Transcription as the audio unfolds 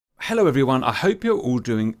Hello everyone, I hope you're all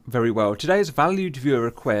doing very well. Today's valued viewer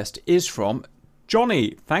request is from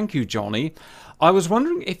Johnny. Thank you, Johnny. I was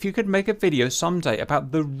wondering if you could make a video someday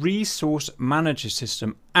about the resource manager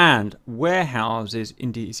system and warehouses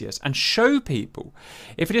in DCS and show people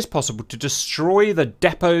if it is possible to destroy the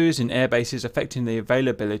depots in airbases affecting the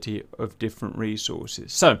availability of different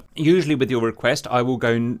resources. So usually with your request, I will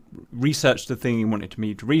go and research the thing you wanted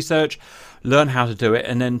me to research, learn how to do it,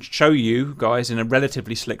 and then show you guys in a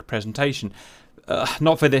relatively slick presentation.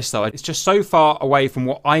 Not for this though, it's just so far away from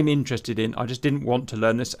what I'm interested in. I just didn't want to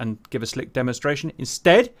learn this and give a slick demonstration.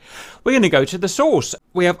 Instead, we're going to go to the source.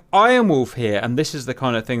 We have Ironwolf here, and this is the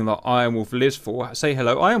kind of thing that Ironwolf lives for. Say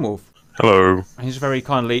hello, Ironwolf. Hello. He's very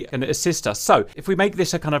kindly going to assist us. So, if we make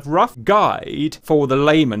this a kind of rough guide for the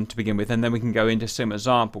layman to begin with, and then we can go into some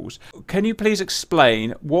examples. Can you please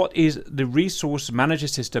explain what is the resource manager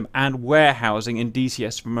system and warehousing in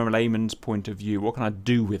DCS from a layman's point of view? What can I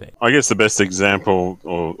do with it? I guess the best example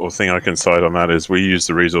or thing I can cite on that is we use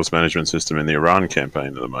the resource management system in the Iran campaign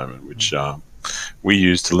at the moment, which we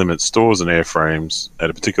use to limit stores and airframes at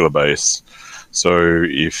a particular base. So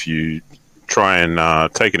if you try and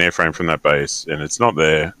take an airframe from that base and it's not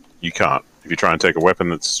there, you can't. If you try and take a weapon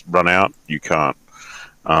that's run out, you can't.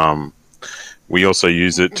 We also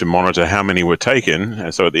use it to monitor how many were taken,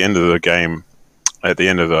 and so at the end of the game, at the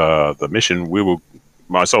end of the mission, we will,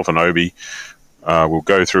 myself and Obi, will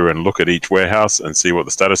go through and look at each warehouse and see what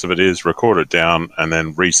the status of it is, record it down, and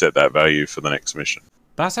then reset that value for the next mission.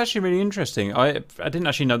 That's actually really interesting. I didn't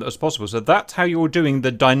actually know that was possible. So that's how you're doing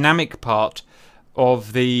the dynamic part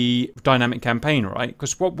of the dynamic campaign, right?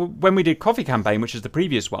 Because when we did Coffee Campaign, which is the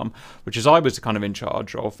previous one, which is I was kind of in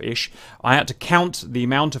charge of-ish, I had to count the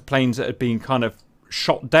amount of planes that had been kind of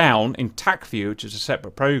shot down in TAC-View, which is a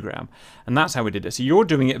separate program, and that's how we did it. So you're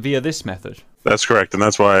doing it via this method. That's correct, and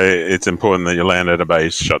that's why it's important that you land at a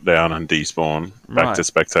base, shut down, and despawn back to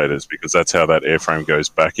spectators, because that's how that airframe goes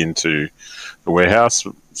back into the warehouse.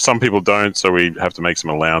 Some people don't, so we have to make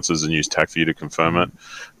some allowances and use TAC-View to confirm it,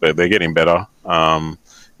 but they're getting better.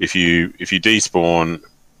 If you despawn,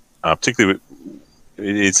 particularly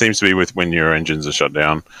it seems to be with when your engines are shut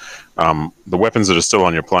down, the weapons that are still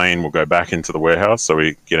on your plane will go back into the warehouse, so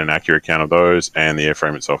we get an accurate count of those, and the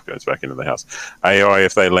airframe itself goes back into the house. AI,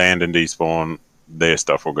 if they land and despawn, their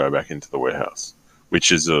stuff will go back into the warehouse,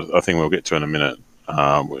 which is a thing we'll get to in a minute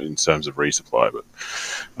in terms of resupply.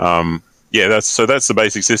 But yeah, that's the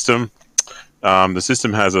basic system. The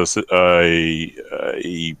system has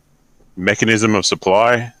a mechanism of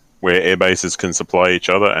supply where air bases can supply each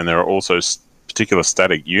other, and there are also particular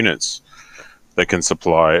static units that can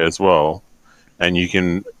supply as well. And you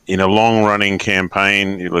can, in a long-running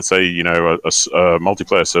campaign, let's say, you know, a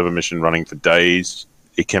multiplayer server mission running for days,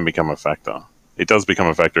 it can become a factor. It does become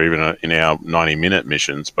a factor even in our 90-minute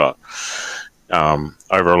missions, but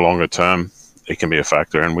over a longer term, it can be a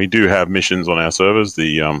factor. And we do have missions on our servers.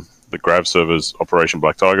 The Grav servers, Operation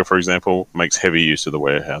Black Tiger, for example, makes heavy use of the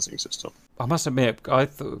warehousing system. I must admit,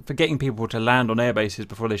 for getting people to land on air bases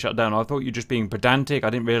before they shut down, I thought you were just being pedantic. I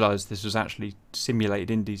didn't realise this was actually simulated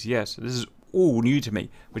in DCS. This is all new to me,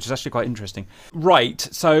 which is actually quite interesting. Right,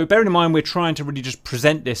 so bearing in mind we're trying to really just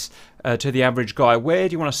present this to the average guy, where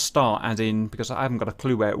do you want to start, as in, because I haven't got a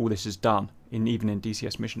clue where all this is done, even in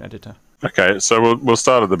DCS Mission Editor. Okay, so we'll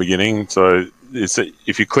start at the beginning. So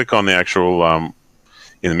if you click on the actual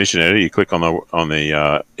in the mission editor, you click on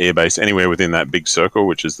the airbase anywhere within that big circle,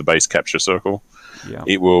 which is the base capture circle. Yeah.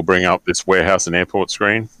 It will bring up this warehouse and airport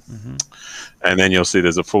screen, and then you'll see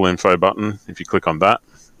there's a full info button. If you click on that,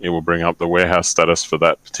 it will bring up the warehouse status for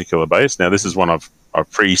that particular base. Now, this is one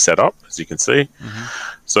I've pre-set up, as you can see.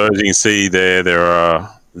 So as you can see there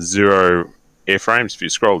are 0 airframes. If you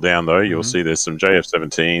scroll down, though, you'll see there's some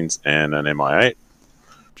JF-17s and an MI-8.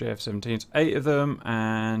 JF-17s, 8 of them,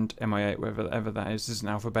 and MI-8, whatever that is. This is in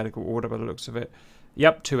alphabetical order by the looks of it.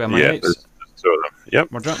 Yep, 2 MI-8s. Yeah, there's 2 of them.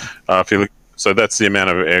 Yep. If you look, so that's the amount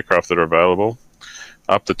of aircraft that are available.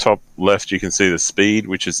 Up the top left, you can see the speed,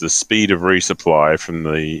 which is the speed of resupply from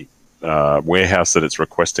the warehouse that it's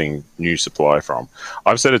requesting new supply from.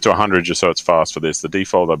 I've set it to 100 just so it's fast for this. The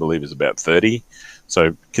default, I believe, is about 30.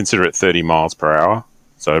 So consider it 30 miles per hour.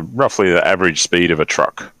 So roughly the average speed of a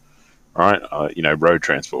truck. Right, you know, road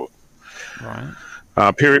transport.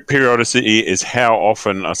 Right. Periodicity is how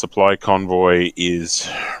often a supply convoy is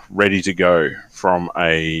ready to go from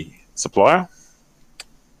a supplier,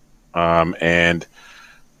 and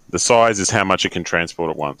the size is how much it can transport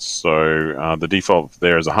at once. So the default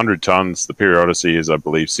there is 100 tons. The periodicity is, I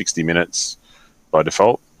believe, 60 minutes by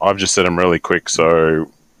default. I've just set them really quick,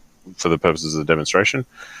 so for the purposes of the demonstration.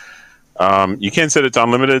 You can set it to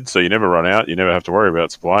unlimited, so you never run out. You never have to worry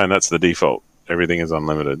about supply, and that's the default. Everything is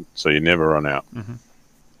unlimited, so you never run out.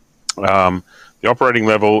 The operating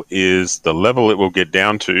level is the level it will get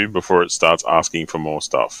down to before it starts asking for more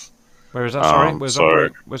stuff. Where is that? Sorry,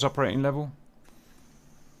 where's operating level?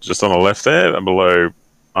 Just on the left there, and below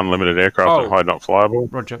unlimited aircraft and high not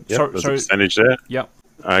flyable. Roger. Yep, there's a percentage there. Yep.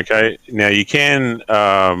 Okay. Now you can,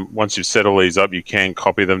 once you've set all these up, you can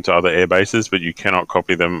copy them to other air bases, but you cannot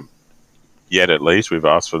copy them yet. At least we've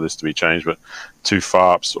asked for this to be changed, but to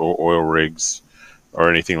FARPs or oil rigs or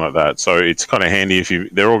anything like that. So it's kind of handy if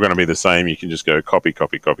they're all going to be the same. You can just go copy,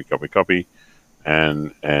 copy, copy, copy, copy,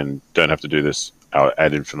 and don't have to do this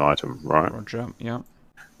ad infinitum, right? Roger. Yeah.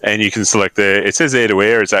 And you can select there. It says air to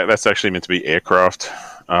air. That's actually meant to be aircraft,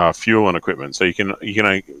 fuel, and equipment. So you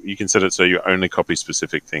can set it so you only copy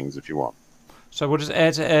specific things if you want. So what does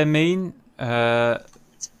air to air mean?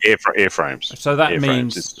 Airframes. So that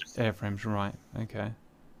means airframes, right? Okay.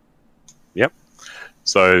 Yep.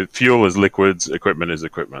 So fuel is liquids, equipment is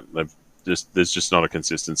equipment. There's just not a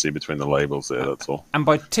consistency between the labels there. That's all. And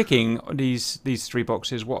by ticking these 3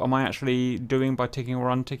 boxes, what am I actually doing by ticking or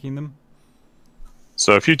unticking them?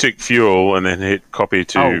 So if you tick fuel and then hit copy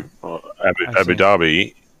to Abu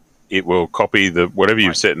Dhabi, it will copy whatever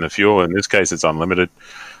you've set in the fuel. In this case, it's unlimited.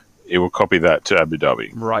 It will copy that to Abu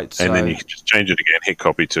Dhabi. Right. And then you can just change it again, hit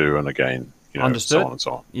copy to, and again, understood. So on and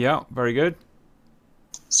so on. Yeah, very good.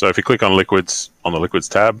 So if you click on liquids on the liquids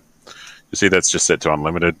tab, you see that's just set to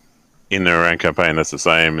unlimited. In the Iran campaign, that's the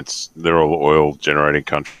same. They're all oil generating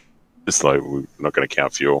countries. It's like we're not going to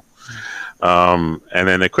count fuel. And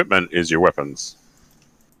then equipment is your weapons.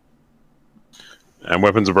 And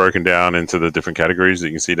weapons are broken down into the different categories that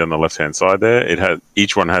you can see down the left-hand side there.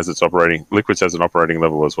 Each one has its operating. Liquids has an operating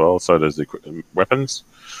level as well. So does the weapons.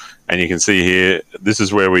 And you can see here, this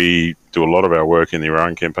is where we do a lot of our work in the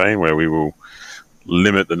Iran campaign, where we will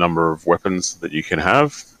limit the number of weapons that you can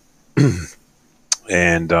have.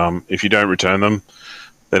 And if you don't return them,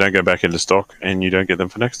 they don't go back into stock, and you don't get them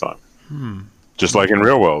for next time. Just like in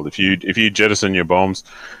real world, if you jettison your bombs.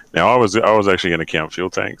 Now I was actually going to count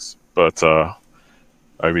fuel tanks, but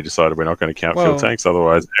Obi decided we're not going to count fuel tanks.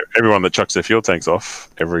 Otherwise, everyone that chucks their fuel tanks off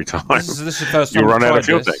every time, this is the first time you'll run out of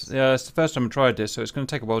fuel tanks. Yeah, it's the first time I tried this, so it's going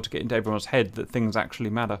to take a while to get into everyone's head that things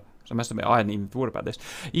actually matter. So I must admit, I hadn't even thought about this.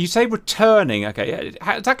 You say returning, okay?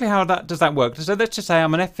 Exactly how does that work? So let's just say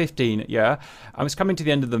I'm an F-15, yeah. I was coming to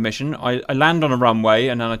the end of the mission. I land on a runway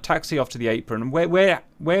and then I taxi off to the apron.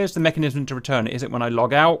 Where's the mechanism to return it? Is it when I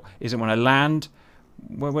log out? Is it when I land?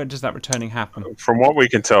 Where does that returning happen? From what we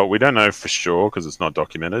can tell, we don't know for sure because it's not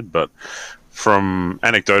documented, but from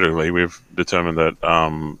anecdotally, we've determined that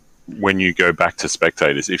when you go back to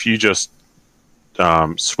spectators, if you just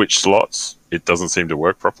switch slots, it doesn't seem to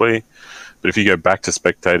work properly. But if you go back to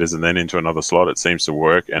spectators and then into another slot, it seems to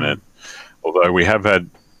work. And although we have had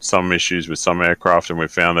some issues with some aircraft, and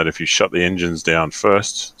we've found that if you shut the engines down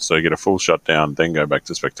first, so you get a full shutdown, then go back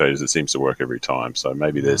to spectators, it seems to work every time. So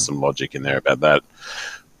maybe there's some logic in there about that.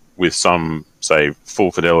 With some, say,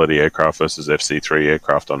 full fidelity aircraft versus FC3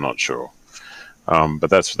 aircraft, I'm not sure. But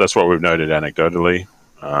that's what we've noted anecdotally,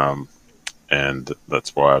 and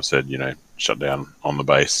that's why I've said shut down on the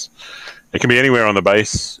base. It can be anywhere on the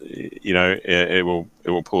base. It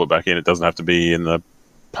will pull it back in. It doesn't have to be in the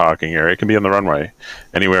parking area. It can be on the runway.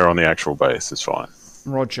 Anywhere on the actual base is fine.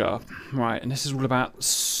 Roger. Right, and this is all about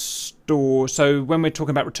stores. So when we're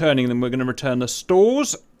talking about returning them, we're going to return the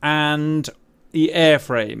stores and the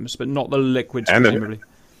airframes, but not the liquids, presumably.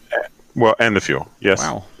 And the fuel. Yes.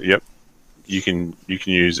 Wow. Yep. You can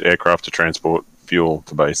use aircraft to transport fuel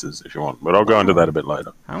to bases if you want, but I'll go into that a bit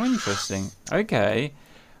later. How interesting. Okay.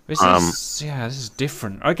 This is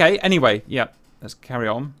different. Okay. Anyway, let's carry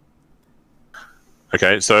on.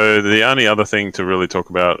 Okay, so the only other thing to really talk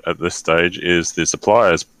about at this stage is the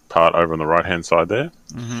suppliers part over on the right-hand side there.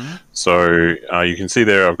 So you can see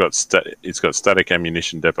there, it's got static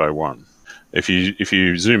ammunition depot 1. If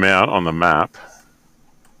you zoom out on the map,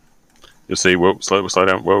 you'll see. Whoa, slow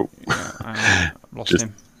down. Whoa, I lost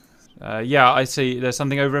him. I see. There's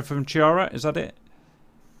something over from Chiara. Is that it?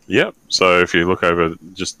 Yep. So if you look over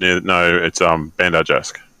just near, it's Bandar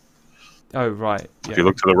Jask. Oh, right. If you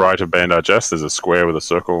look to the right of Bandar Jask, there's a square with a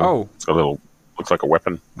circle. Oh. It's got a little, looks like a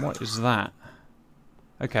weapon. What is that?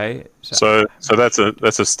 Okay. So that's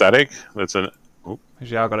a static. That's an.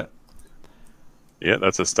 Yeah, I got it. Yeah,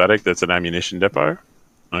 that's a static. That's an ammunition depot.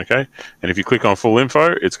 Okay. And if you click on full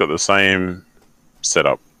info, it's got the same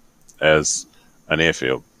setup as an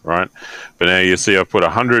airfield, right? But now you see I've put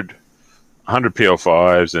 100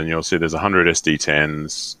 PL5s, and you'll see there's 100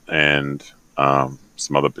 SD10s and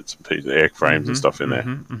some other bits and pieces, airframes and stuff in there.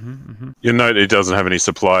 You'll note it doesn't have any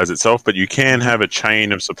suppliers itself, but you can have a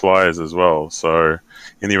chain of suppliers as well. So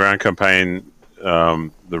in the Iran campaign,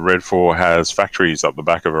 the Red 4 has factories up the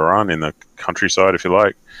back of Iran in the countryside, if you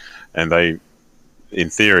like, and they, in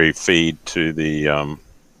theory, feed to the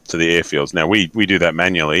airfields. Now we do that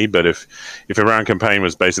manually, but if Iran campaign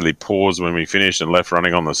was basically paused when we finished and left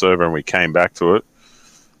running on the server and we came back to it,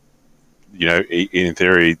 you know, in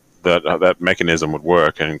theory, that mechanism would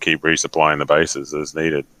work and keep resupplying the bases as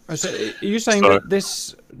needed. So are you saying that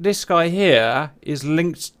this guy here is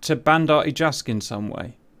linked to Bandar-e-Jask in some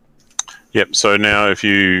way? Yep. So now if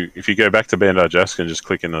you go back to Bandar-e-Jask and just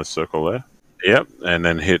click in the circle there, yep, and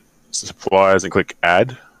then hit suppliers and click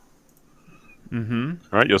add.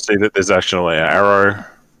 Right, you'll see that there's actually an arrow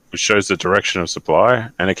which shows the direction of supply,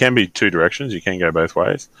 and it can be two directions. You can go both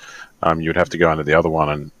ways. You would have to go under the other one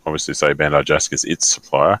and obviously say Bandar-e-Jask is its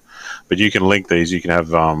supplier, but you can link these. You can have,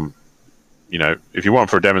 you know, if you want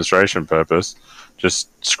for a demonstration purpose, just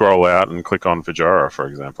scroll out and click on Fujairah, for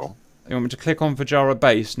example. You want me to click on Fujairah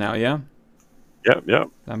base now? Yeah. Yep.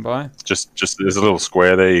 Stand by. Just there's a little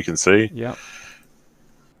square there you can see. Yep.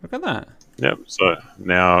 Look at that. Yep. So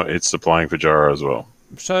now it's supplying Fujairah as well.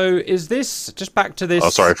 So is this just back to this? Oh,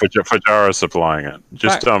 sorry, Fujairah is supplying it.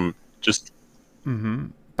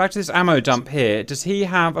 Back to this ammo dump here. Does he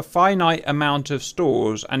have a finite amount of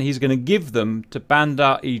stores, and he's going to give them to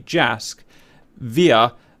Bandar-e-Jask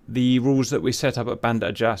via the rules that we set up at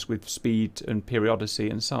Bandar-e-Jask with speed and periodicity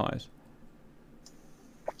and size?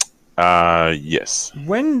 Yes.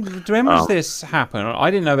 When does this happen? I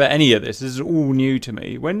didn't know about any of this. This is all new to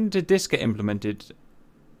me. When did this get implemented?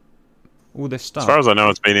 All this stuff. As far as I know,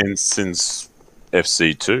 it's been in since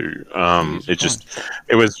FC2.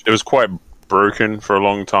 It was quite broken for a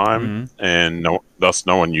long time, and thus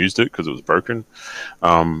no one used it because it was broken.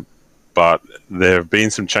 But there have been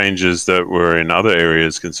some changes that were in other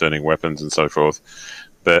areas concerning weapons and so forth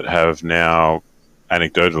that have now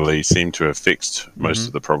anecdotally seem to have fixed most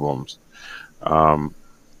of the problems.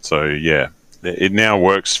 So yeah, it now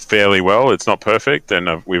works fairly well. It's not perfect,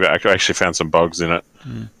 and we've actually found some bugs in it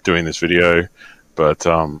doing this video, but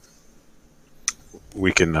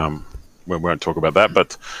we won't talk about that.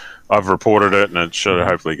 But I've reported it, and it should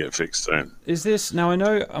hopefully get fixed soon. Is this now?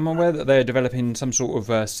 I'm aware that they're developing some sort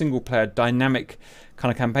of single-player dynamic kind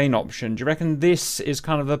of campaign option. Do you reckon this is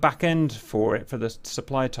kind of the back end for it, for the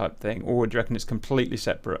supply type thing, or do you reckon it's completely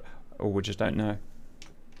separate, or we just don't know?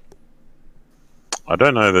 I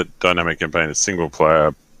don't know that dynamic campaign is single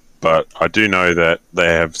player, but I do know that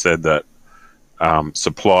they have said that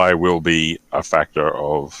supply will be a factor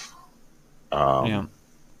of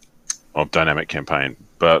dynamic campaign,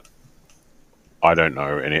 but I don't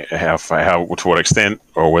know how to what extent,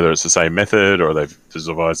 or whether it's the same method, or they've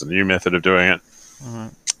devised a new method of doing it.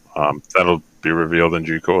 That'll be revealed in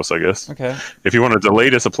due course, I guess. Okay. If you want to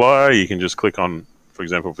delete a supplier, you can just click on, for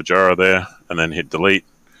example, Fujairah there, and then hit delete.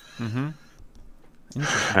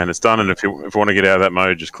 And it's done. And if you want to get out of that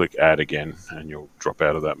mode, just click add again, and you'll drop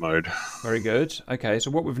out of that mode. Very good. Okay, so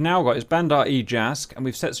what we've now got is Bandar-e-Jask, and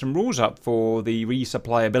we've set some rules up for the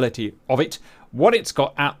resupplyability of it, what it's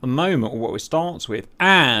got at the moment, or what it starts with,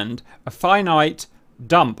 and a finite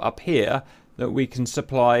dump up here that we can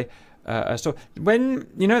supply. So when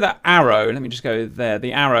you know that arrow, let me just go there.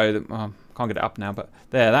 The arrow that can't get it up now, but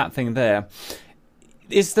there, that thing there.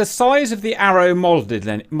 Is the size of the arrow modelled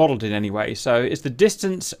in any way? So is the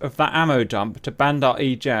distance of that ammo dump to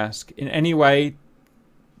Bandar-e-Jask in any way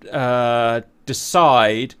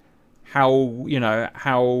decide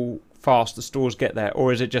how fast the stores get there,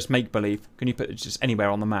 or is it just make believe? Can you put it just anywhere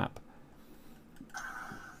on the map?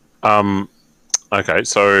 Okay,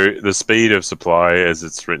 so the speed of supply, as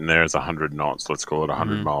it's written there, is 100 knots. Let's call it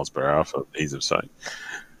 100 miles per hour for ease of saying.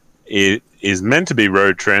 It is meant to be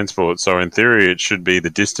road transport, so in theory it should be the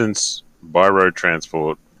distance by road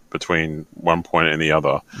transport between one point and the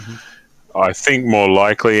other. I think more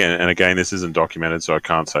likely, and again, this isn't documented, so I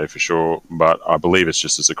can't say for sure, but I believe it's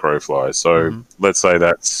just as a crow flies. So let's say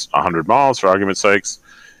that's 100 miles for argument's sakes.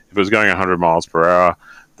 If it was going 100 miles per hour,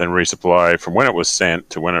 then resupply from when it was sent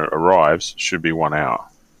to when it arrives should be 1 hour.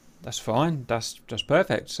 That's fine. That's just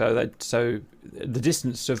perfect. So the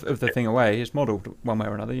distance of the thing away is modelled one way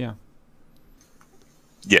or another. Yeah.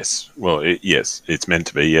 Yes. Well, yes, it's meant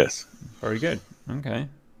to be. Yes. Very good. Okay.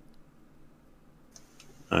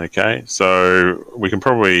 Okay. So we can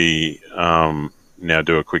probably now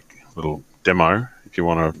do a quick little demo if you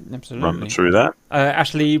want to run through that.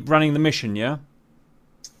 Actually running the mission, yeah.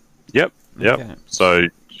 Yep. Okay. So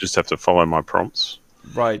you just have to follow my prompts.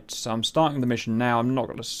 Right, so I'm starting the mission now. I'm not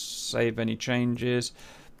going to save any changes.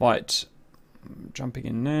 Right, Jumping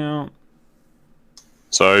in now.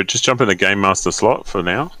 So just jump in the Game Master slot for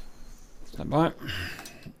now. Stand by.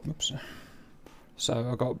 Oops.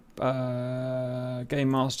 So I've got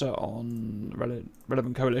Game Master on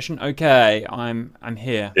relevant coalition. Okay, I'm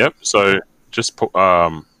here. Yep. So just click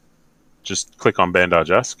on Bandar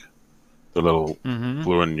Jask, the little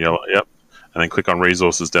blue and yellow. Yep. And then click on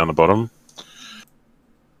Resources down the bottom.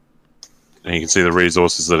 And you can see the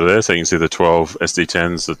resources that are there. So you can see the 12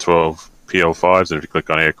 SD10s, the 12 PL5s. And if you click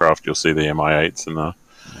on Aircraft, you'll see the MI8s and the.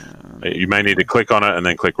 You may need to click on it and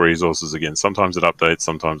then click Resources again. Sometimes it updates,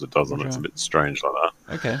 sometimes it doesn't. Okay. It's a bit strange like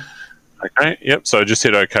that. Okay. Okay, yep. So just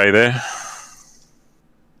hit OK there.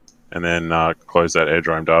 And then close that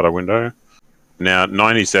AirDrome data window. Now,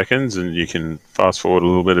 90 seconds, and you can fast forward a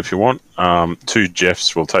little bit if you want. 2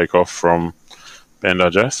 Jeffs will take off from Bandar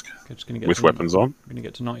Jask with weapons on. We're going to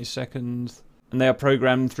get to 90 seconds. And they are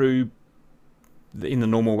programmed through, in the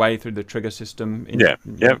normal way, through the trigger system. Yep.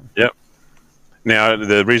 Now,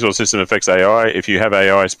 the resource system affects AI. If you have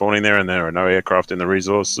AI spawning there and there are no aircraft in the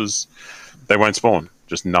resources, they won't spawn.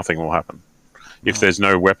 Just nothing will happen. If there's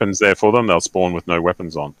no weapons there for them, they'll spawn with no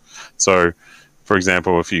weapons on. So, for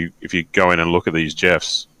example, if you go in and look at these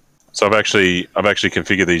Jeffs, so I've actually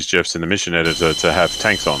configured these Jeffs in the mission editor to have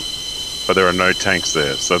tanks on, but there are no tanks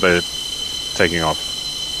there, so they're taking off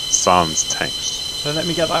Sun's tanks. So let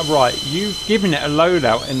me get that right. You've given it a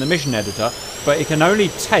loadout in the mission editor, but it can only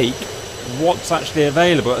take what's actually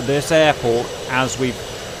available at this airport as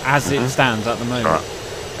it stands at the moment.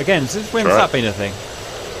 Right. Again, since when's that been a thing?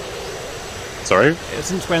 Sorry?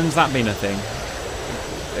 Since when's that been a thing?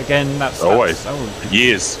 Again, that's always. That's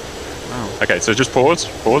years. Wow. Okay, so just pause.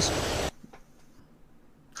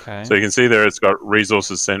 Okay. So you can see there it's got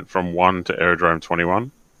resources sent from 1 to Aerodrome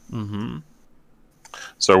 21.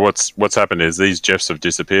 So what's happened is these Jeffs have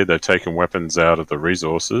disappeared. They've taken weapons out of the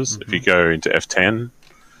resources. If you go into F10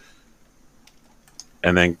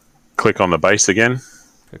 and then click on the base again.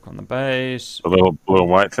 Click on the base. The little blue and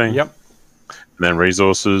white thing. Yep. And then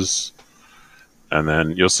resources. And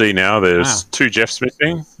then you'll see now there's 2 Jeffs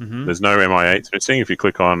missing. There's no MI8s missing. If you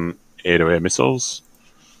click on air-to-air missiles.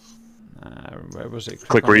 Where was it?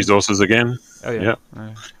 Click resources again. Oh, yeah.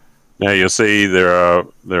 Yep. Now you'll see there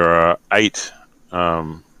are 8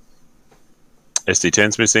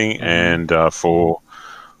 SD10s missing and 4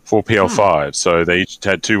 PL5s. So they each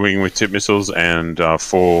had 2 wing with tip missiles and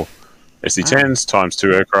 4 SD10s times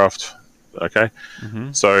 2 aircraft. Okay.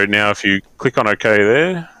 So now if you click on OK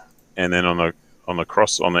there, and then on the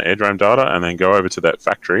cross on the AirDrome data, and then go over to that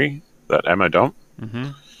factory, that ammo dump,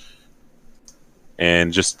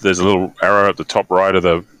 and just there's a little arrow at the top right of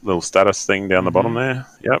the little status thing down the bottom there.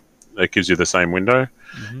 Yep, that gives you the same window.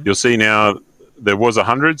 You'll see now there was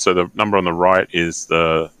 100, so the number on the right is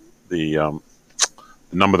the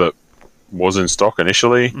number that was in stock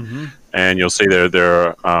initially, and you'll see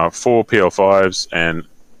there are 4 PL5s and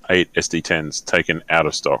 8 SD10s taken out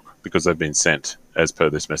of stock because they've been sent as per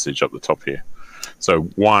this message up the top here. So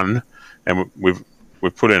 1, and we've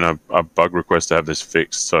put in a bug request to have this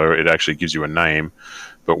fixed, so it actually gives you a name.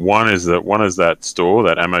 But 1 is that store,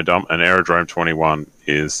 that ammo dump, and Aerodrome 21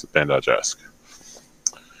 is Bandar Jask.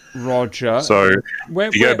 Roger. So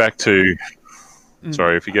if you go back to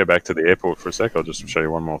the airport for a sec, I'll just show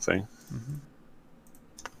you one more thing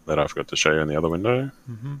that I forgot to show you in the other window.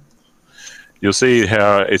 You'll see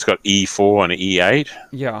how it's got E4 and E8.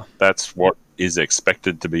 Yeah. That's what is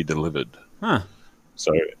expected to be delivered.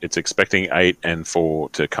 So it's expecting 8 and 4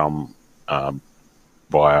 to come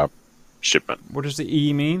via shipment. What does the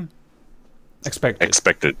E mean? Expected.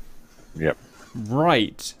 Expected. Yep.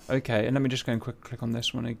 Right. Okay. And let me just go and click on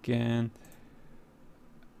this one again.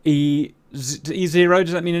 E0,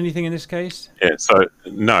 does that mean anything in this case? Yeah. So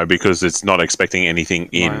no, because it's not expecting anything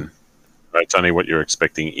in. Right. It's only what you're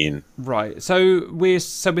expecting in. Right. So we're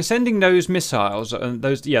sending those missiles and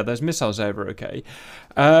those missiles over. Okay.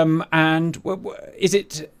 And is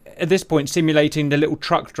it at this point simulating the little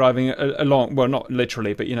truck driving along? Well, not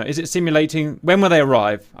literally, but is it simulating when will they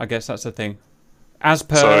arrive? I guess that's the thing. As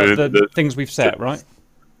per the things we've set, right?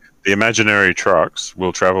 The imaginary trucks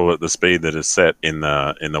will travel at the speed that is set in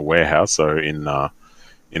the warehouse. So in the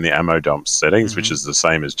ammo dump settings, which is the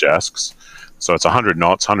same as Jask's. So it's 100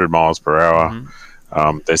 knots, 100 miles per hour.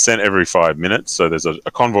 They're sent every 5 minutes. So there's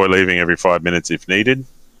a convoy leaving every 5 minutes if needed,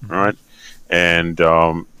 right? And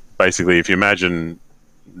basically, if you imagine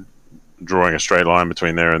drawing a straight line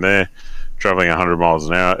between there and there, traveling 100 miles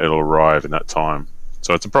an hour, it'll arrive in that time.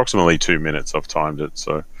 So it's approximately 2 minutes. I've timed it.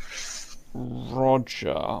 So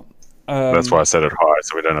Roger. That's why I set it high,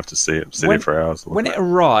 so we don't have to sit here for hours. When it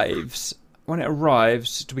arrives, when it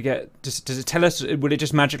arrives, do we get? Does it tell us? Will it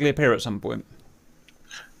just magically appear at some point?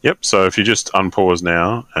 Yep. So if you just unpause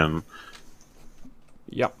now and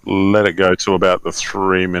Yep. let it go to about the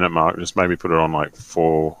 3-minute mark, just maybe put it on like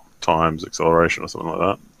 4 times acceleration or something like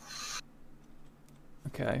that.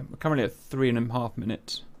 Okay, we're currently at 3.5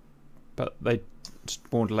 minutes, but they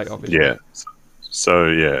spawned late, obviously. Yeah. So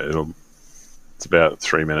yeah, it's about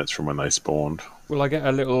 3 minutes from when they spawned. Will I get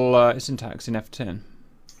a little syntax in F10?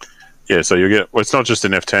 Yeah. So you get. Well, it's not just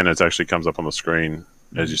in F10. It actually comes up on the screen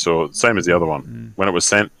as you saw. Same as the other one. When it was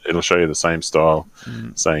sent, it'll show you the same style,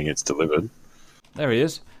 saying it's delivered. There he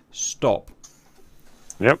is. Stop.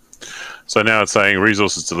 Yep. So now it's saying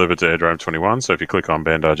resources delivered to Airdrome 21. So if you click on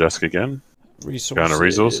Bandar Jask again, Resources. go to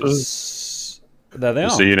resources. There they are.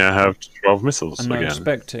 So you now have 12 missiles No again.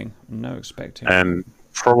 expecting. No expecting. And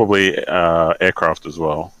probably aircraft as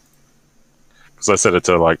well. Because I set it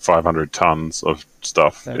to like 500 tons of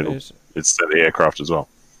stuff. There it is. It's set the aircraft as well.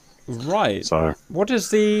 Right. So what is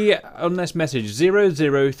the on this message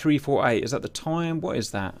 00348? Is that the time? What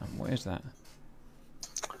is that? What is that?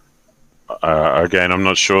 again, I'm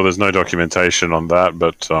not sure. There's no documentation on that,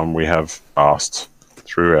 but we have asked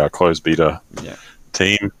through our closed beta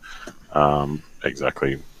team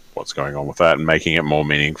exactly what's going on with that and making it more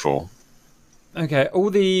meaningful. Okay, all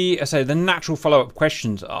the the natural follow-up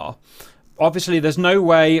questions are obviously there's no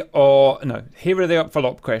way, or no, here are the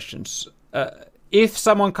follow-up questions. If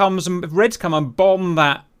someone comes and if Reds come and bomb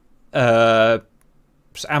that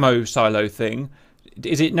ammo silo thing,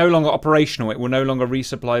 is it no longer operational? It will no longer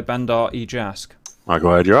resupply Bandar Jask. I'm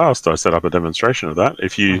glad you asked. I set up a demonstration of that.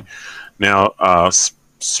 If you now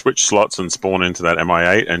switch slots and spawn into that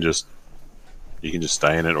MI8 and you can just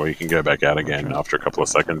stay in it, or you can go back out again after a couple of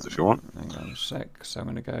seconds if you want. Hang on a sec. So I'm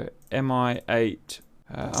going to go MI8. Okay,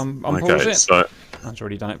 unpause it. so that's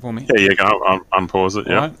already done it for me. yeah, you can unpause it.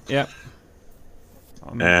 Yeah. Right, yeah.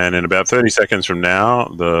 And in about 30 seconds from now,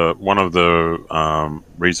 one of the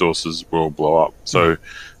resources will blow up. So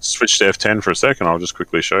switch to F10 for a second. I'll just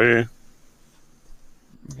quickly show you.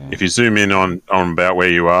 Okay. If you zoom in on about where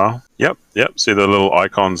you are, yep. See the little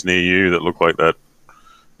icons near you that look like that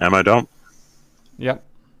ammo dump? Yep.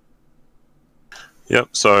 Yep,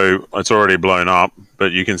 so it's already blown up,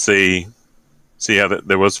 but you can see how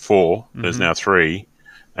there was 4, there's now 3,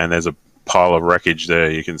 and there's a pile of wreckage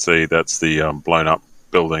there. You can see that's the blown up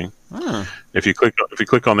building. If you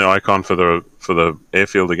click on the icon for the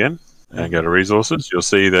airfield again and go to resources, you'll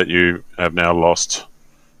see that you have now lost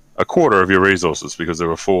a quarter of your resources because there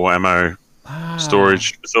were 4 ammo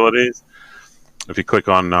storage facilities. If you click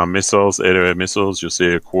on missiles, air-to-air missiles, you'll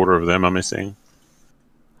see a quarter of them are missing.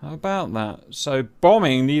 How about that? So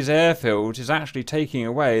bombing these airfields is actually taking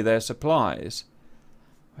away their supplies.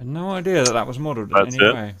 I had no idea that was modelled in any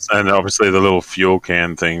way. And obviously the little fuel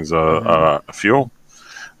can things are fuel.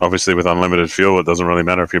 Obviously with unlimited fuel, it doesn't really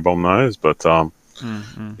matter if you bomb those. But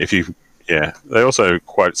if you, they're also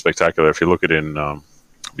quite spectacular. If you look at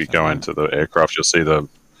if you go into the aircraft, you'll see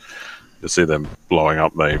them blowing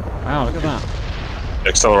up. Wow, look at that.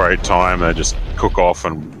 Accelerate time. They just cook off,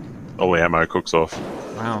 and all the ammo cooks off.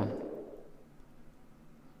 Wow.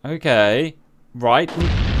 Okay. Right.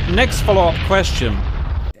 Next follow-up question.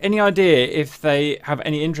 Any idea if they have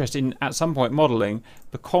any interest in, at some point, modelling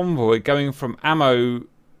the convoy going from ammo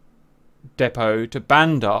depot to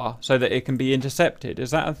Bandar so that it can be intercepted?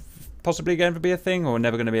 Is that possibly going to be a thing, or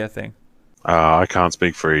never going to be a thing? I can't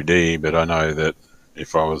speak for ED, but I know that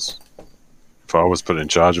if I was put in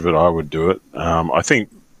charge of it, I would do it. I think.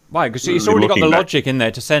 Right, because it's already got the logic in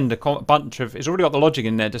there to send a bunch of. It's already got the logic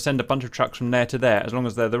in there to send a bunch of trucks from there to there, as long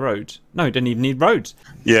as they're the roads. No, it didn't even need roads.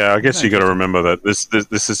 Yeah, I guess you got to remember that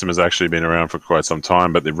this system has actually been around for quite some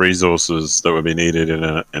time, but the resources that would be needed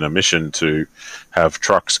in a mission to have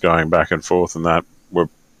trucks going back and forth and that were,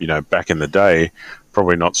 back in the day,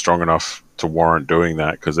 probably not strong enough to warrant doing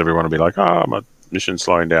that, because everyone would be like, my mission's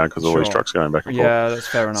slowing down because all these trucks going back and forth. Yeah, that's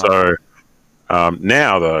fair enough. So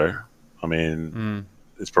now, though, I mean.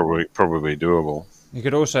 It's probably doable. You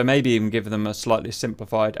could also maybe even give them a slightly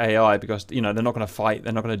simplified AI, because they're not going to fight,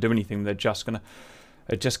 they're not going to do anything, they're just going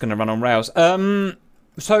to run on rails.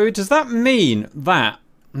 So does that mean that,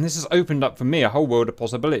 and this has opened up for me a whole world of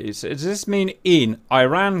possibilities, does this mean in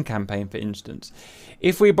Iran campaign, for instance,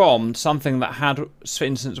 if we bombed something that had, for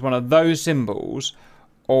instance, one of those symbols,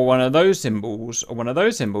 or one of those symbols, or one of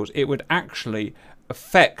those symbols, it would actually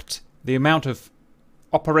affect the amount of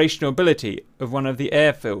operational ability of one of the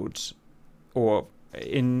airfields, or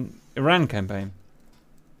in Iran campaign?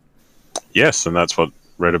 Yes, and that's what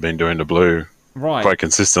Red have been doing to Blue quite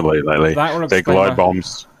consistently lately. Their glide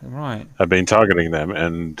bombs have been targeting them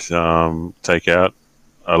and take out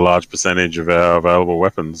a large percentage of our available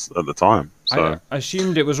weapons at the time. So I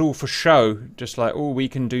assumed it was all for show, just like, oh, we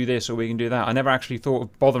can do this or we can do that. I never actually thought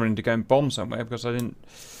of bothering to go and bomb somewhere because I didn't.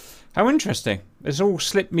 How interesting! It's all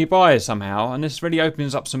slipped me by somehow, and this really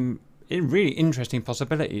opens up some really interesting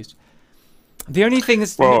possibilities. The only thing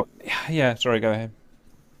is, well, yeah. Sorry, go ahead.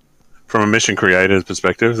 From a mission creator's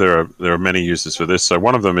perspective, there are many uses for this. So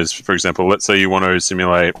one of them is, for example, let's say you want to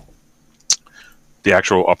simulate the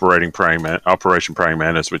actual Operation Praying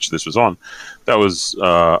Mantis, which this was on. That was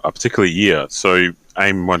a particular year. So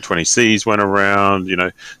AIM 120Cs went around,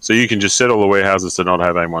 so you can just set all the warehouses to not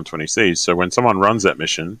have AIM 120Cs. So when someone runs that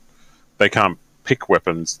mission, they can't pick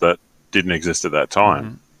weapons that didn't exist at that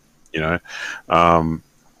time,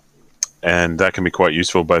 and that can be quite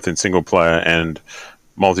useful both in single player and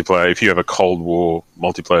multiplayer. If you have a Cold War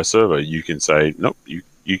multiplayer server, you can say, nope,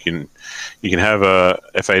 you can have a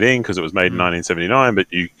F-18 because it was made in 1979,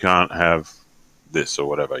 but you can't have this or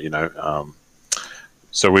whatever,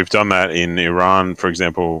 So we've done that in Iran, for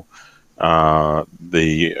example.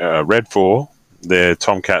 The Red 4, their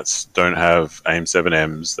Tomcats don't have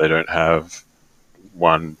AIM-7Ms. They don't have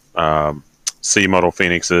C model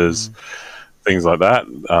Phoenixes, things like that,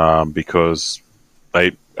 because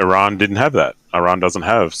Iran didn't have that. Iran doesn't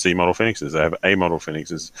have C model Phoenixes. They have A model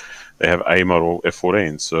Phoenixes. They have A model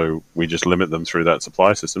F-14s. So we just limit them through that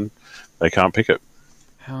supply system. They can't pick it.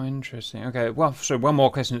 How interesting. Okay, well, so one more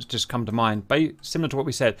question that's just come to mind, similar to what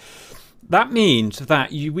we said. That means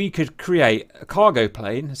that we could create a cargo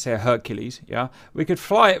plane, let's say a Hercules, yeah? We could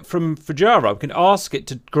fly it from Fujairah. We can ask it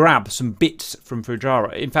to grab some bits from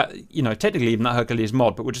Fujairah. In fact, technically even that Hercules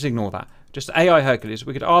mod, but we'll just ignore that. Just AI Hercules.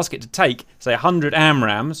 We could ask it to take, say, 100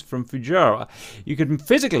 AMRAAMs from Fujairah. You could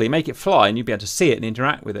physically make it fly and you'd be able to see it and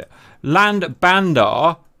interact with it. Land at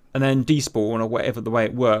Bandar and then despawn or whatever the way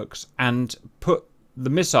it works and put the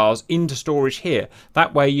missiles into storage here.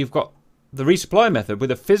 That way you've got the resupply method with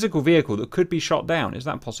a physical vehicle that could be shot down. Is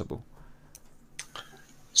that possible?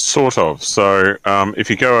 Sort of. So if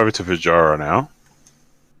you go over to Fujairah now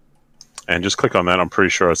and just click on that, I'm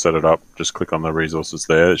pretty sure I set it up. Just click on the resources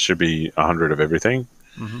there. It should be 100 of everything.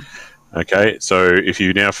 Okay, so if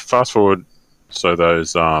you now fast forward, so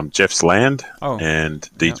those Jeff's land and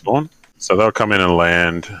despawn. So they'll come in and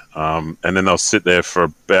land, and then they'll sit there for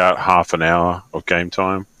about half an hour of game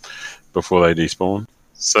time before they despawn.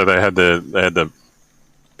 So they had the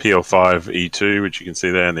PL5 E2, which you can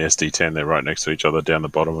see there, and the SD10. They're right next to each other down the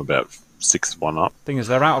bottom, about 6-1 up. Thing is,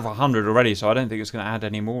 they're out of 100 already, so I don't think it's going to add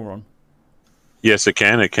any more on. Yes, it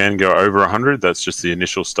can. It can go over 100. That's just the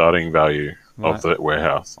initial starting value of the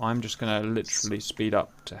warehouse. I'm just going to literally speed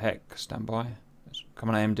up to heck. Stand by. Come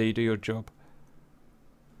on, AMD, do your job.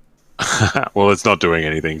 Well, it's not doing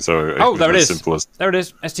anything, so there it is. Simplest. There it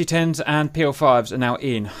is. SD10s and PL5s are now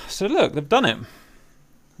in. So look, they've done it.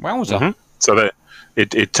 Wowza. So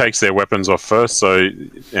it takes their weapons off first,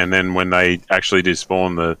 and then when they actually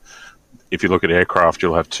despawn, if you look at aircraft,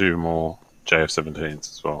 you'll have 2 more JF-17s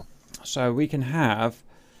as well. So we can have,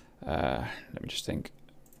 let me just think,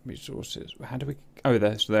 resources. How do we? Oh,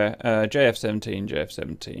 there's there.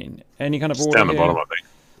 JF-17. Any kind of order down the bottom, I think.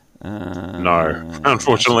 No,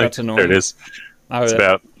 unfortunately, there it is. It's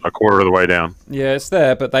about a quarter of the way down. Yeah, it's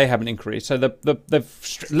there, but they haven't increased. So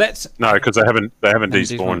let's no, because they haven't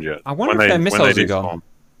despawned yet. I wonder if their missiles are gone.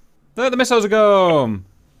 The missiles are gone.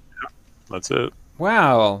 Yeah, that's it.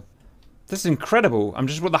 Wow, this is incredible.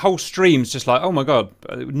 The whole stream's just like, oh my god,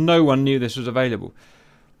 no one knew this was available.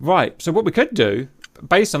 Right. So what we could do,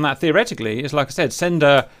 based on that theoretically, is like I said, send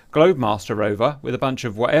a Globemaster rover with a bunch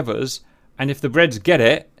of whatevers, and if the Reds get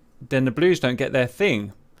it, then the Blues don't get their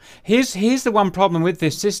thing. Here's the one problem with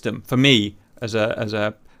this system for me as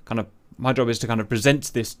a kind of, my job is to kind of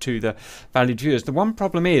present this to the valued viewers. The one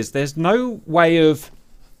problem is there's no way of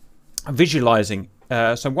visualizing.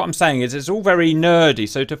 So what I'm saying is it's all very nerdy.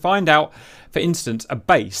 So to find out, for instance, a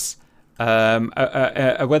base,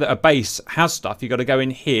 whether a base has stuff, you got to go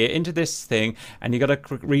in here into this thing, and you got to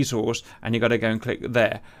click resource, and you got to go and click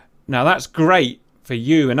there. Now that's great for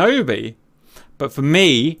you and Obi, but for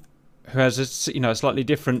me, who has a slightly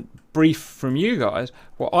different brief from you guys,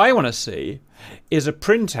 what I want to see is a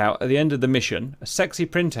printout at the end of the mission, a sexy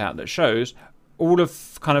printout that shows all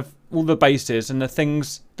the bases and the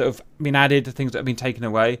things that have been added, the things that have been taken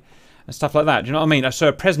away, and stuff like that. Do you know what I mean? So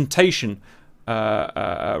a presentation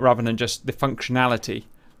rather than just the functionality.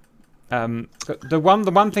 The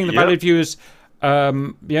one thing the valued viewers.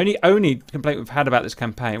 The only complaint we've had about this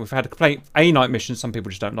campaign, we've had a complaint, A-night missions, some people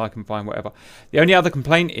just don't like them, fine, whatever. The only other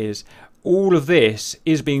complaint is all of this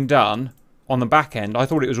is being done on the back end. I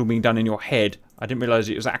thought it was all being done in your head. I didn't realise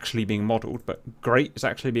it was actually being modelled, but great, it's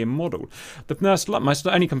actually being modelled. My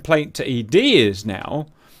only complaint to ED is now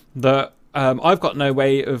that I've got no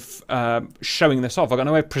way of showing this off. I've got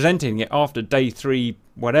no way of presenting it after day 3,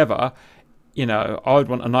 whatever. You know, I would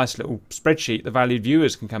want a nice little spreadsheet the valued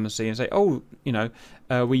viewers can come and see and say, oh, you know,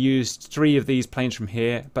 we used 3 of these planes from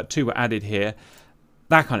here, but 2 were added here.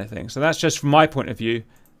 That kind of thing. So that's just from my point of view.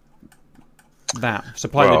 That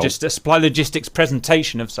supply logistics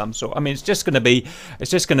presentation of some sort. I mean, it's just going to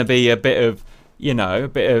be a bit of, you know, a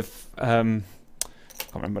bit of I can't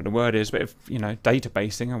remember what the word is, a bit of, you know,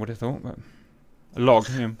 databasing. I would have thought, but a log.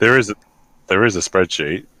 Yeah. There is a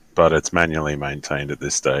spreadsheet, but it's manually maintained at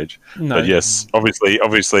this stage. No. But yes, obviously,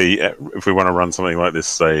 if we want to run something like this,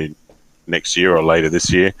 say next year or later this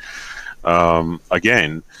year,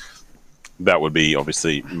 again, that would be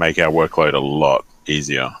obviously make our workload a lot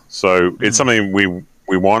easier. So it's something we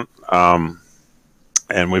want,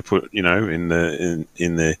 and we put, you know, in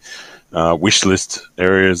the wish list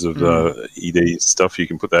areas of ED stuff. You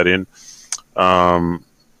can put that in,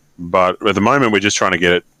 but at the moment we're just trying to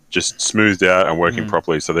get it just smoothed out and working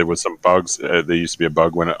properly. So there were some bugs. There used to be a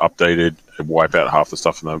bug when it updated, it'd wipe out half the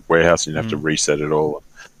stuff in the warehouse, and you'd have to reset it all.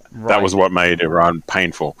 Right. That was what made it run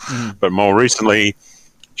painful. But more recently,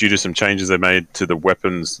 due to some changes they made to the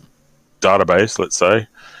weapons database, let's say,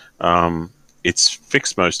 it's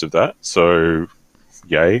fixed most of that. So,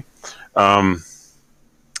 yay.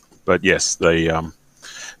 But yes,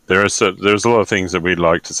 there's a lot of things that we'd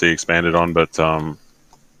like to see expanded on, but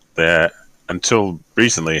there until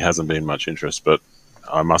recently hasn't been much interest. But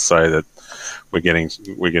I must say that we're getting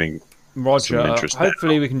Roger. some interest.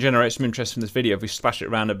 Hopefully, we can generate some interest from this video if we splash it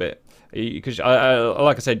around a bit. Because,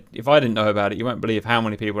 like I said, if I didn't know about it, you won't believe how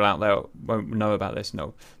many people out there won't know about this.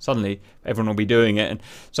 No, suddenly everyone will be doing it, and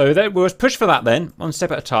so we'll push for that then, one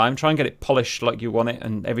step at a time. Try and get it polished like you want it,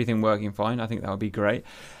 and everything working fine. I think that would be great.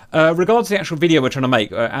 Regards to the actual video we're trying to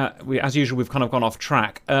make, as usual, we've kind of gone off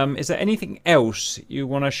track. Is there anything else you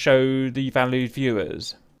want to show the valued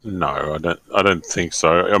viewers? No, I don't think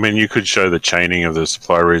so. I mean, you could show the chaining of the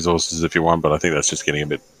supply resources if you want, but I think that's just getting a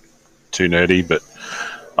bit too nerdy. But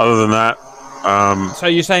other than that, so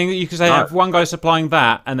you're saying that you could say have one guy supplying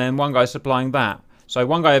that, and then one guy supplying that. So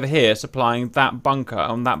one guy over here supplying that bunker,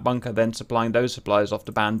 and that bunker then supplying those supplies off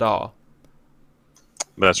to Bandar.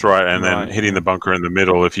 That's right, and then hitting the bunker in the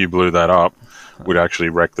middle, if you blew that up, would actually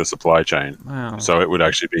wreck the supply chain. Wow. So it would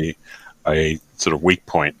actually be a sort of weak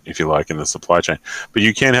point, if you like, in the supply chain. But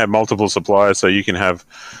you can have multiple suppliers, so you can have,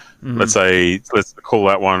 let's say, let's call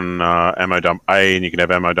that one ammo dump A, and you can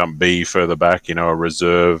have ammo dump B further back, you know, a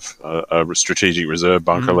reserve, a strategic reserve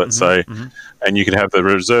bunker, let's say. And you can have the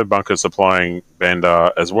reserve bunker supplying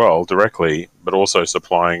Bandar as well, directly, but also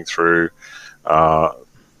supplying through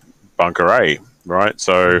bunker A, right?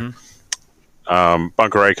 So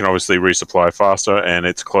bunker A can obviously resupply faster, and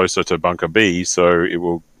it's closer to bunker B, so it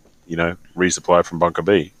will, you know, resupply from bunker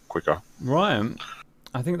B quicker. Right.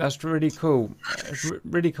 I think that's really cool. It's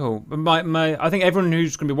really cool. But I think everyone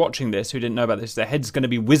who's going to be watching this, who didn't know about this, their head's going to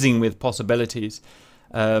be whizzing with possibilities.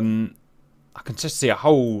 I can just see a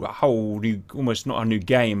whole new, almost not a new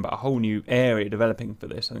game, but a whole new area developing for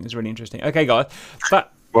this. I think it's really interesting. Okay, guys.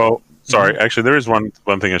 Well, sorry. Actually, there is one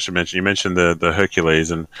thing I should mention. You mentioned the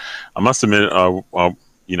Hercules, and I must admit,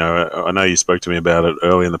 you know, I know you spoke to me about it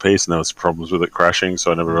early in the piece, and there was problems with it crashing,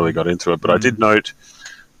 so I never really got into it. But I did note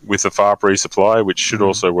with the FARP resupply, which should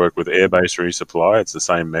also work with airbase resupply, it's the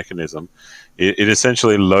same mechanism. It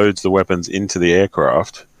essentially loads the weapons into the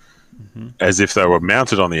aircraft as if they were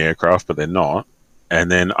mounted on the aircraft, but they're not, and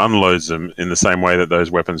then unloads them in the same way that those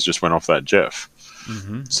weapons just went off that Jeff.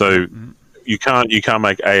 So you can't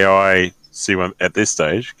make AI C1 at this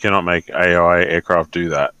stage. Cannot make AI aircraft do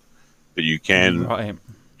that, but you can. Right.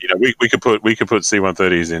 You know, we could put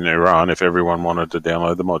C-130s in Iran if everyone wanted to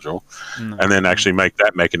download the module, and then actually make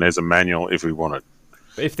that mechanism manual if we wanted.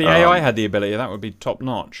 But if the AI had the ability, that would be top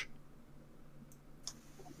notch.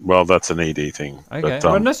 Well, that's an ED thing. Okay, but,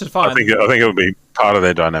 well, this is fine. I think it would be part of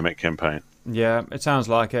their dynamic campaign. Yeah, it sounds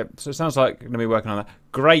like it. So it sounds like I'm going to be working on that.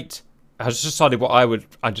 Great. I just decided what I would.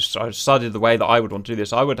 I decided the way that I would want to do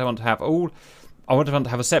this. I would want to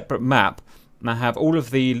have a separate map. And I have all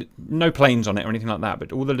of the, no planes on it or anything like that,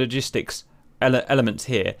 but all the logistics elements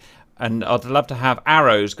here. And I'd love to have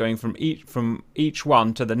arrows going from each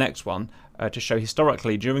one to the next one, to show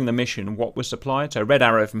historically during the mission what was supplied. So red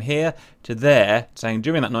arrow from here to there, saying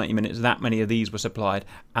during that 90 minutes that many of these were supplied,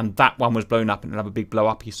 and that one was blown up and it'll have a big blow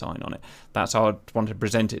uppy sign on it. That's how I wanted to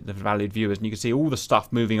present it to the valued viewers. And you can see all the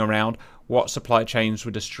stuff moving around, what supply chains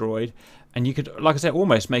were destroyed, and you could, like I said,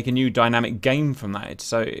 almost make a new dynamic game from that.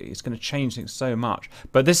 It's going to change things so much.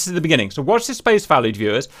 But this is the beginning. So watch this space, valued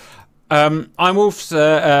viewers. I'm Wolf's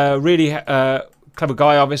really clever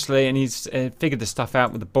guy, obviously, and he's figured this stuff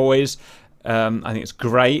out with the boys. I think it's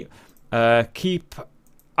great. Keep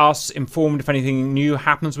us informed if anything new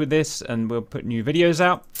happens with this, and we'll put new videos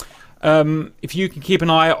out. If you can keep an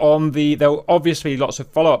eye on there'll obviously lots of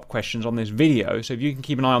follow-up questions on this video, so if you can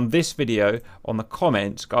keep an eye on this video on the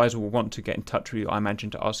comments, guys will want to get in touch with you, I imagine,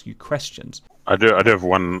 to ask you questions. I do have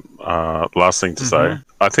one last thing to say.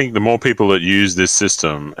 I think the more people that use this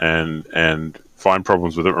system and find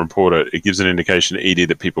problems with it and report it, it gives an indication to ED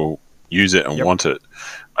that people use it and want it.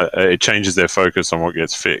 It changes their focus on what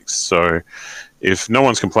gets fixed. So if no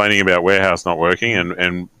one's complaining about Warehouse not working,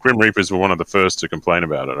 and Grim Reapers were one of the first to complain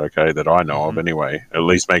about it, okay, that I know of anyway, at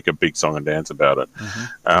least make a big song and dance about it.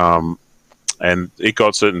 And it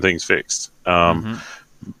got certain things fixed.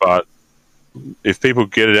 But if people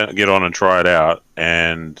get on and try it out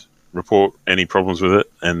and report any problems with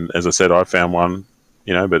it, and as I said, I found one,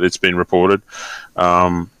 you know, but it's been reported,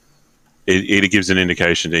 it gives an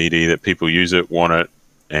indication to ED that people use it, want it,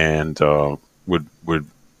 and would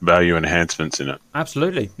value enhancements in it.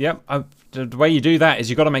 Absolutely, yeah. The way you do that is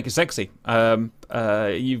you've got to make it sexy.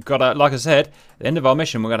 You've got to, like I said, at the end of our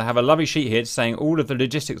mission, we're going to have a lovely sheet here saying all of the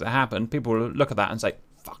logistics that happen. People will look at that and say,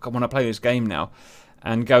 fuck, I want to play this game now,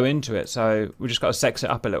 and go into it. So we've just got to sex it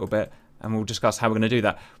up a little bit, and we'll discuss how we're going to do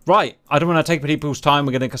that. Right, I don't want to take people's time.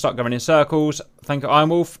 We're going to start going in circles. Thank you, Iron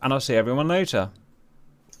Wolf, and I'll see everyone later.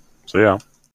 See ya.